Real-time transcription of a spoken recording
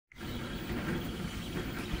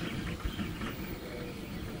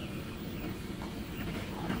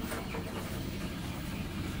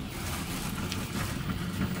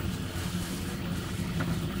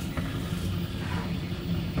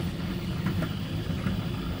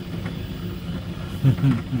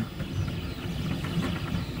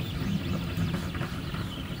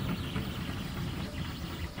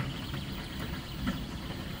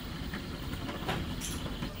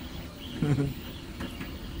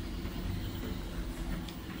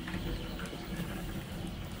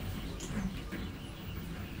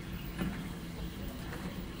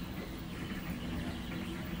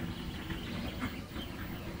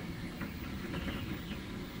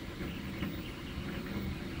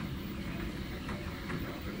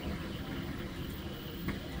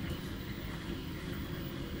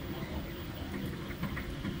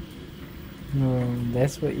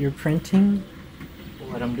That's what you're printing?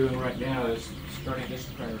 What I'm doing right now is starting this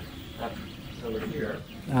printer up over here.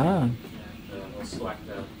 Ah. And we'll select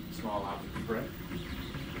a small object to print.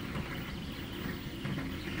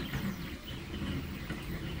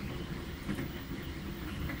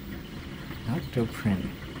 Octoprint.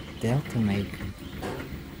 Delta Maker.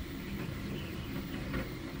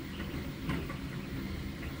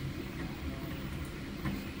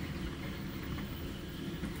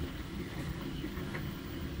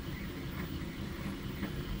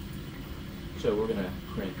 So we're going to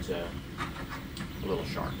print a little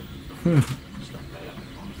shark. Start that up.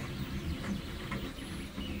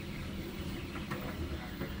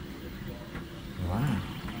 Wow.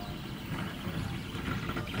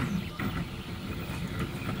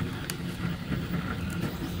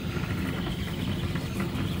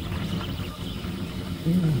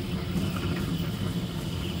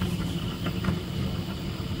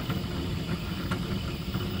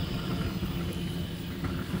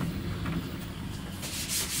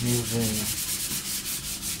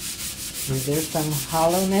 Is there some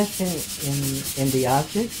hollowness in the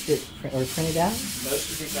objects that are printed out? Most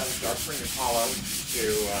of these items are printed hollow to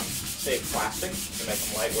save plastic, to make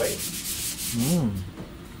them lightweight.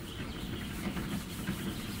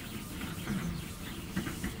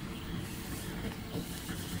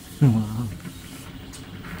 Wow.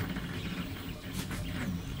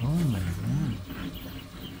 Oh my God.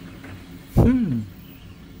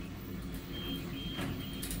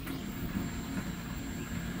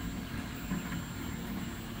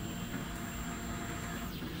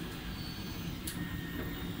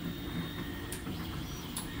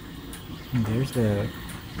 There's a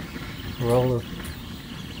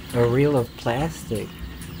reel of plastic.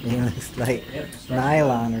 It looks like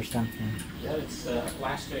nylon or something. Yeah, it's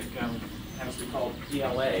plastic, happens to be called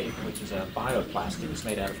PLA, which is a bioplastic. It's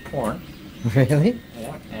made out of corn. Really?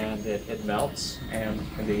 Yeah, and it melts and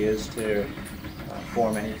can be used to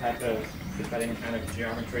form any type of, any kind of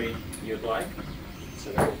geometry you'd like. It's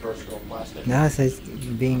a very versatile plastic. No, so it's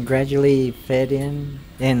being gradually fed in,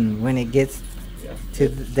 and when it gets to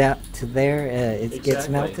there, it gets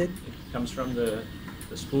melted. It comes from the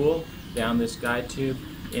spool down this guide tube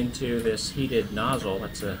into this heated nozzle.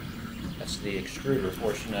 That's the extruder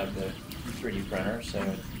portion of the 3D printer. So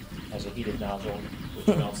it has a heated nozzle which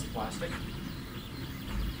melts the plastic.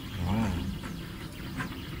 Wow.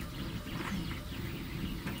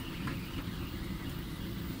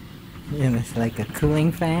 And it's like a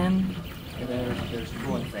cooling fan? And there's a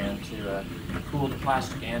cooling fan to cool the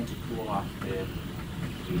plastic and to cool off the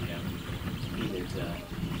heated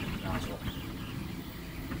nozzle.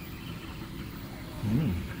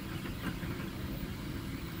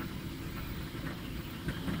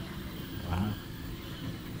 Wow.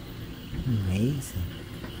 Amazing.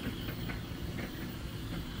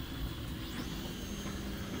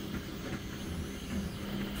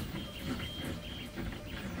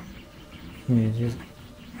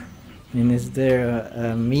 And is there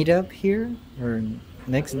a meetup here or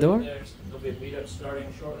next door? There'll be a meetup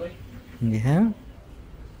starting shortly. Yeah.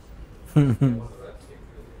 Wow.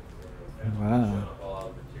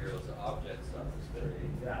 The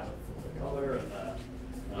color and the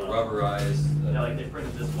rubberized. Yeah, like they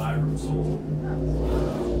printed this Vibram sole.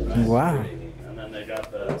 Wow. And then they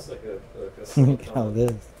got the. It's like a Look at all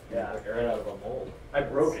this. Yeah, right out of a mold. I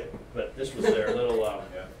broke it, but this was their little,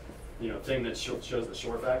 thing that shows the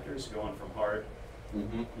shore factors going from hard,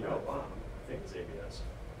 bottom, I think it's ABS,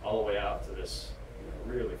 all the way out to this,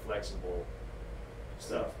 really flexible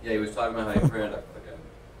stuff. Yeah, he was talking about how he printed like an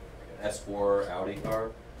S4 Audi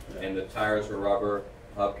car, and the tires were rubber,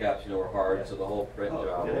 hubcaps, were hard, so the whole print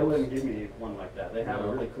job. Yeah, they wouldn't give me one like that. They have a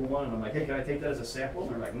really cool one, and I'm like, hey, can I take that as a sample?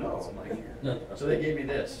 And they're like, no. I'm like, here. So they gave me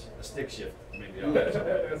this, a stick shift. Maybe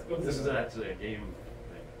this is actually a game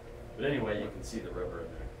thing. But anyway, you can see the rubber in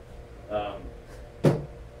there.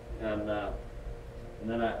 And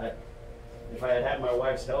then if I had had my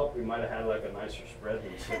wife's help, we might have had like a nicer spread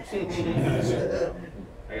than 6.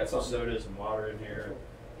 I got some sodas and water in here.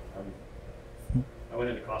 I went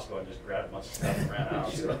into Costco and just grabbed a bunch of stuff and ran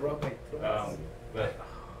out. But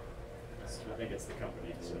I think it's the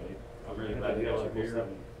company. So I'm really glad you guys are here.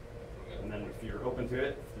 And then if you're open to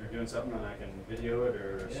it, if you're doing something and I can video it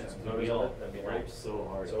or shoot some photos of it, that'd be great. So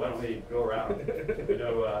hard. So why don't we go around? We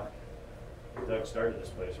know Doug started this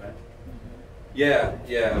place, right? Yeah,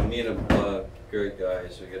 me and a great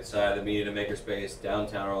guys. We got excited to meet at a makerspace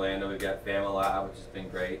downtown Orlando. We've got Family Lab, which has been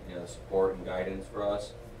great, support and guidance for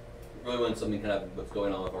us. We really wanted something kind of what's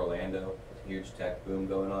going on with Orlando. It's a huge tech boom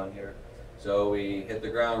going on here. So we hit the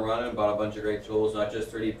ground running, bought a bunch of great tools, not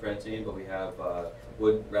just 3D printing, but we have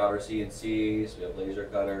wood router CNCs, we have laser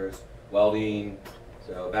cutters, welding.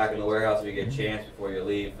 So back in the warehouse, if you get a chance before you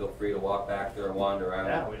leave, feel free to walk back there and wander around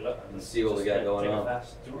and see what we got going on.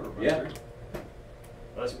 Fast tour, yeah.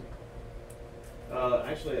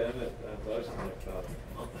 Actually, I met Doug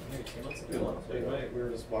like maybe 2 months ago. We were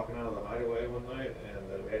just walking out of the hideaway one night, and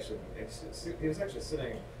he was actually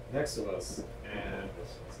sitting next to us, and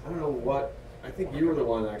I don't know what. I think you were the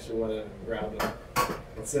one that actually went in and grabbed him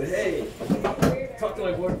and said, "Hey, talk to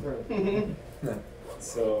my boyfriend."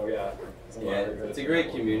 So yeah. It's a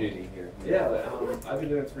great community here. Yeah, I've been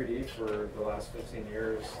doing 3D for the last 15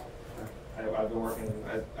 years. I've been working.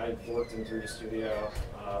 I worked in 3D Studio,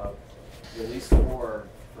 released 4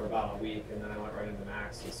 for about a week, and then I went right into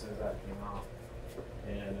Max as soon as that came out.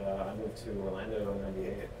 And I moved to Orlando in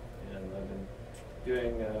 '98, and I've been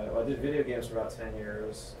doing. I did video games for about 10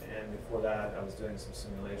 years, and before that, I was doing some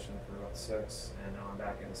simulation for about 6, and now I'm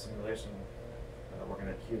back in simulation, working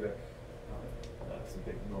at Cubic. It's a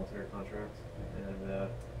big military contract, and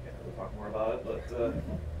we'll talk more about it. But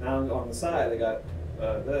now on the side, I got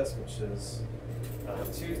this, which is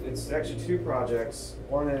it's actually 2 projects.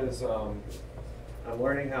 One is I'm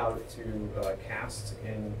learning how to cast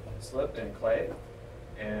in slip and clay,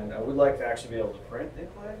 and I would like to actually be able to print in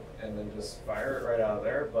clay and then just fire it right out of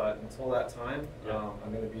there. But until that time,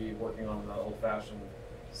 I'm going to be working on the old-fashioned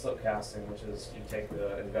slip casting, which is you take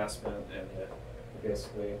the investment and you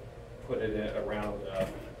basically put it in around.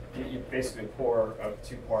 You basically pour a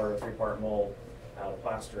 2-part or 3-part mold out of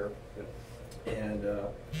plaster. And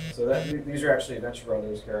so these are actually Venture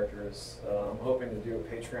Brothers characters. I'm hoping to do a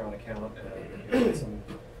Patreon account and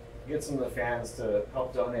get some of the fans to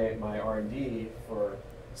help donate my R&D for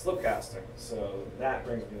slip casting. So that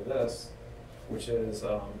brings me to this, which is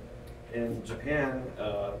in Japan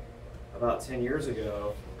about 10 years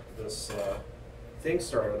ago, this thing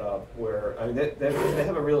started up where they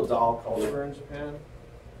have a real doll culture in Japan,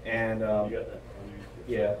 and You got that?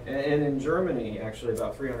 yeah, and in Germany, actually,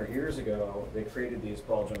 about 300 years ago, they created these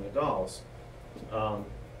ball jointed dolls.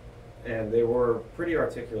 And they were pretty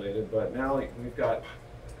articulated, but now we've got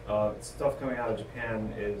stuff coming out of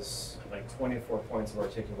Japan is like 24 points of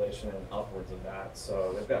articulation and upwards of that.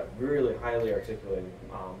 So they've got really highly articulated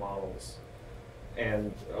models.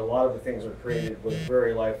 And a lot of the things are created with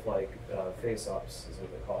very lifelike face-ups, is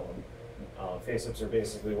what they call them. Face-ups are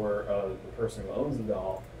basically where the person who owns the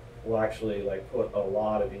doll will actually put a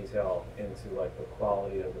lot of detail into the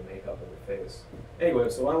quality of the makeup of the face. Anyway,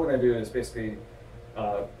 so what I'm going to do is basically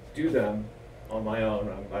do them on my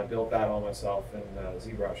own. I built that all myself in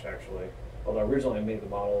ZBrush actually. Although originally I made the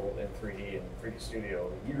model in 3D in 3D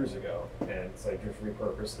Studio years ago, and so I just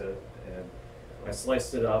repurposed it and I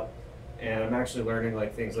sliced it up. And I'm actually learning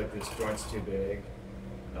things like this joint's too big.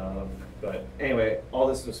 But anyway, all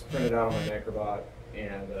this was printed out on my MakerBot,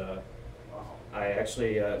 and I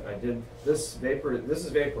actually I did this This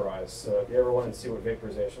is vaporized. So if you ever wanted to see what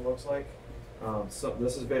vaporization looks like, so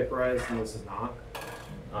this is vaporized and this is not.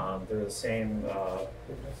 They're the same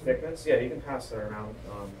thickness. Yeah, you can pass that around.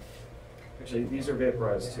 Actually, these are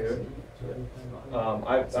vaporized too.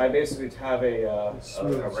 I basically have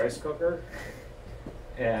a rice cooker.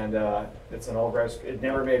 And it's an old rice. It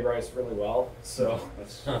never made rice really well, so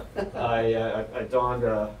I donned.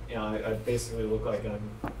 I basically look like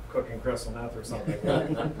I'm cooking crystal meth or something.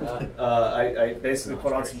 I basically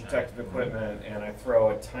put on some protective equipment and I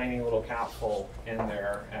throw a tiny little capsule in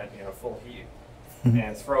there at full heat,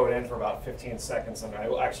 and throw it in for about 15 seconds, and I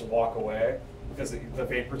will actually walk away because the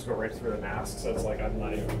vapors go right through the mask, so it's like I'm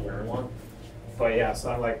not even wearing one. But yeah,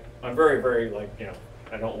 so I'm very, very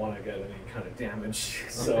I don't want to get any kind of damage.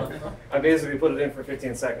 So I basically put it in for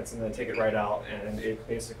 15 seconds and then take it right out, and it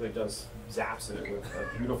basically just zaps it with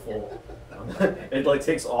a beautiful, it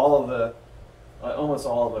takes all of almost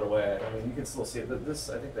all of it away. I mean, you can still see it. This,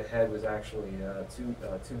 I think the head was actually 2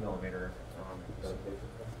 millimeter.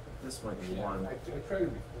 This might be one. I tried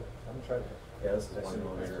it before. I'm trying it. Yeah, this is 1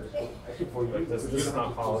 millimeter. Actually, for you, This is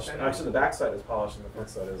not polished. Actually, the back side is polished and the front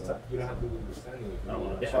side isn't. You don't have to understand it. I don't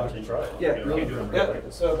want Yeah. to try it. Yeah, You can do it. yeah.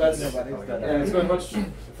 So that's Nobody's done and it's going much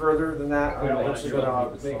further than that. I'm Yeah, actually going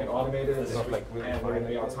to make it automated It's not like really and we're going to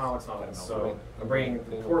be automatons. So I'm bringing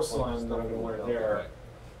the porcelain that I'm going to learn there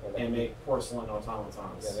and make porcelain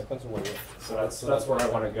automatons. Yeah, depends on what you So that's where I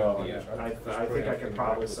want to go. Yeah. I think I could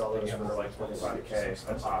probably sell those for like $25K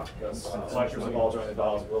a pop because collectors of ball jointed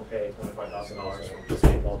dolls will pay $25,000 for just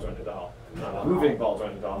a ball jointed doll, not a moving ball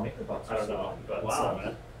jointed doll. I don't know, but Wow,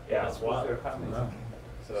 man. yeah, That's wild.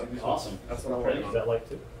 so Awesome. that's what I'm Pretty, working is on. that like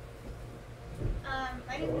too?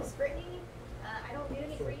 My name is Brittany. I don't do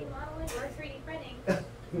any 3D modeling or 3D printing,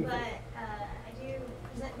 but I do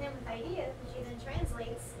present him with ideas, which he then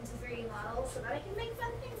translates into 3D models so that I can make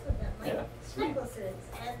fun things with them, like Yeah. necklaces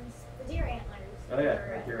and the deer antlers. Oh yeah,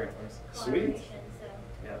 for, deer antlers. collaboration, So.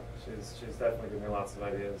 Yeah, she's definitely giving me lots of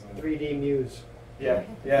ideas. And 3D muse. yeah,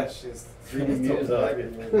 she's 3D muse, I like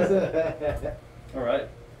it. All right.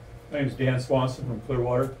 My name is Dan Swanson from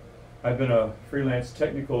Clearwater. I've been a freelance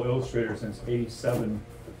technical illustrator since '87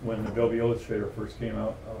 when the Adobe Illustrator first came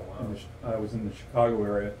out. Oh, wow. I was in the Chicago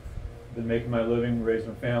area. Been making my living, raising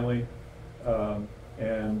a family.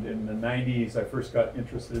 And in the 90s, I first got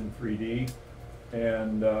interested in 3D.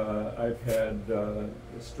 And I've had the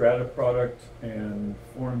Strata product and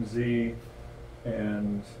Form Z,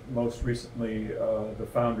 and most recently the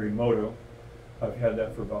Foundry Moto. I've had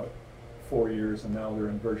that for about 4 years, and now they're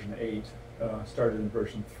in version 8. Started in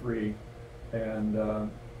version 3, and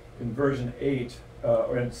in version 8,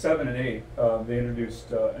 or in 7 and 8, they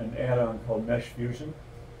introduced an add-on called Mesh Fusion,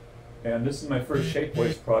 and this is my first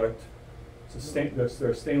Shapeways product. It's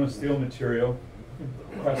their stainless steel material.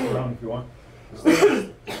 Pass it around if you want.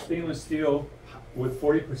 Stainless steel with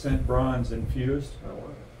 40% bronze infused.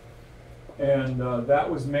 And that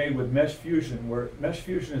was made with Mesh Fusion, where Mesh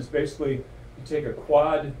Fusion is basically you take a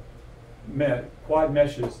quad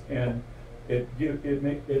meshes, and it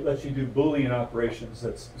lets you do Boolean operations,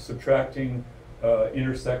 that's subtracting,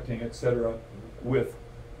 intersecting, etc., with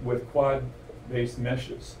quad-based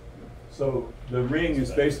meshes. So the ring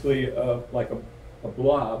is basically like a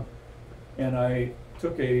blob, and I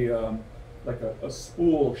took a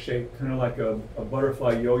spool shape, kind of like a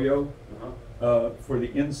butterfly yo-yo for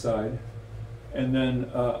the inside, and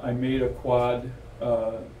then I made a quad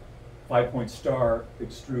 5-point star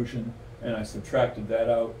extrusion, and I subtracted that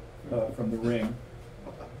out from the ring.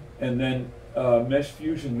 And then Mesh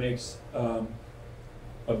Fusion makes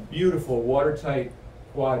a beautiful watertight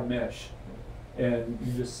quad mesh, and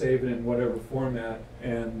you just save it in whatever format,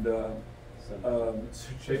 and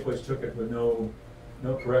Shapeways took it with no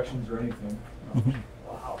corrections or anything.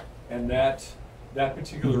 Wow. And that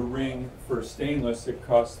particular ring for stainless, it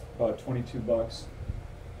cost about $22.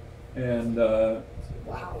 And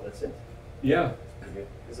Wow, that's it. yeah,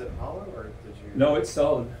 Is it hollow or did you? no, it's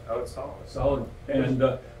solid. Oh, it's solid. Solid, and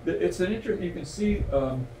it's an interesting. You can see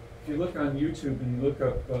if you look on YouTube and you look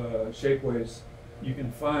up Shapeways, you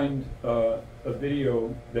can find a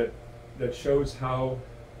video that shows how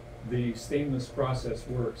the stainless process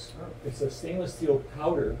works. It's a stainless steel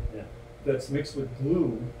powder that's mixed with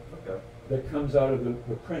glue that comes out of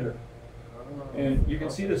the printer, and you can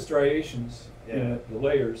see the striations in it, the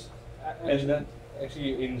layers, and then.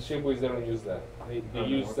 Actually, in Shapeways, they don't use that. They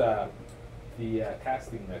use the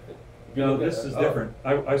casting method. No, this is different.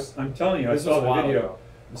 I'm telling you, I This saw was a the while video. ago.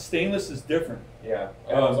 The stainless is different. Yeah,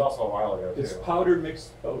 and it was also a while ago too. It's powder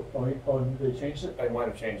mixed. Oh, they changed it. I might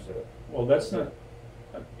have changed it. Well, that's not.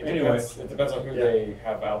 It Anyway, it depends on who they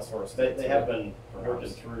have outsourced. it They to. have been working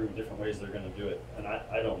through different ways they're gonna do it, and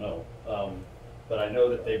I don't know. But I know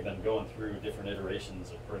that they've been going through different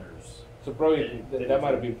iterations of printers. So probably They that do.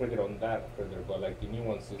 might have been printed on that printer, but like the new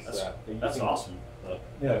ones is they're That's using awesome.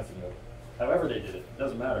 yeah. However they did it,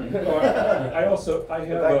 doesn't matter. I The fact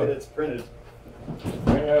that it's printed.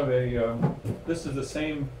 I have a. This is the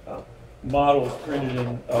same model printed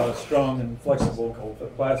in strong and flexible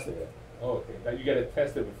plastic. Oh, okay. Now you got to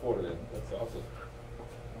test it before then. That's awesome.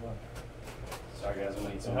 Sorry guys, I'm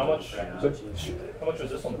gonna eat some. How much? crap now. But How much was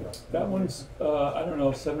this one? that one's I don't know,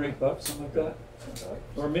 $7 or $8, something like that,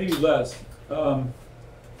 or maybe less.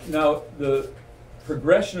 Now the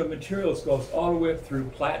progression of materials goes all the way up through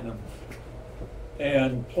platinum,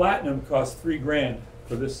 and platinum costs $3,000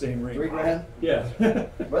 for this same ring. $3,000? Yeah.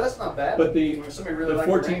 Well, that's not bad. But the- If somebody really the liked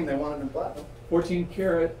 14 the ring, they wanted in platinum. 14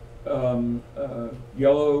 karat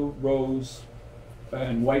yellow, rose,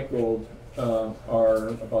 and white gold are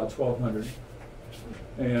about $1,200,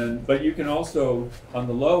 But you can also, on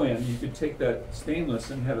the low end, you could take that stainless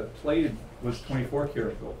and have it plated with 24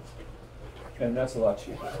 karat gold. And that's a lot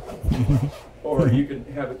cheaper. Or you could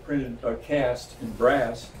have it printed, cast in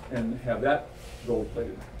brass and have that gold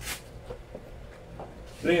plated.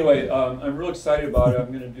 But anyway, I'm real excited about it.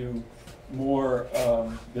 I'm going to do more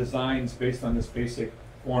designs based on this basic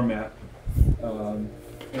format.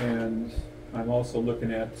 And I'm also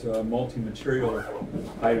looking at multi-material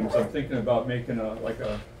items. I'm thinking about making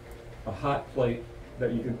a hot plate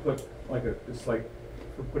that you can put it's like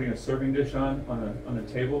for putting a serving dish on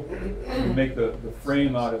a table. You make the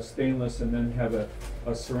frame out of stainless and then have a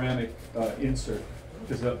ceramic insert,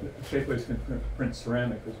 because Shapeways can print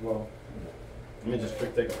ceramic as well. Let me just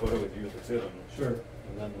quick take a photo with you with the two of them. Sure.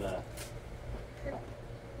 And then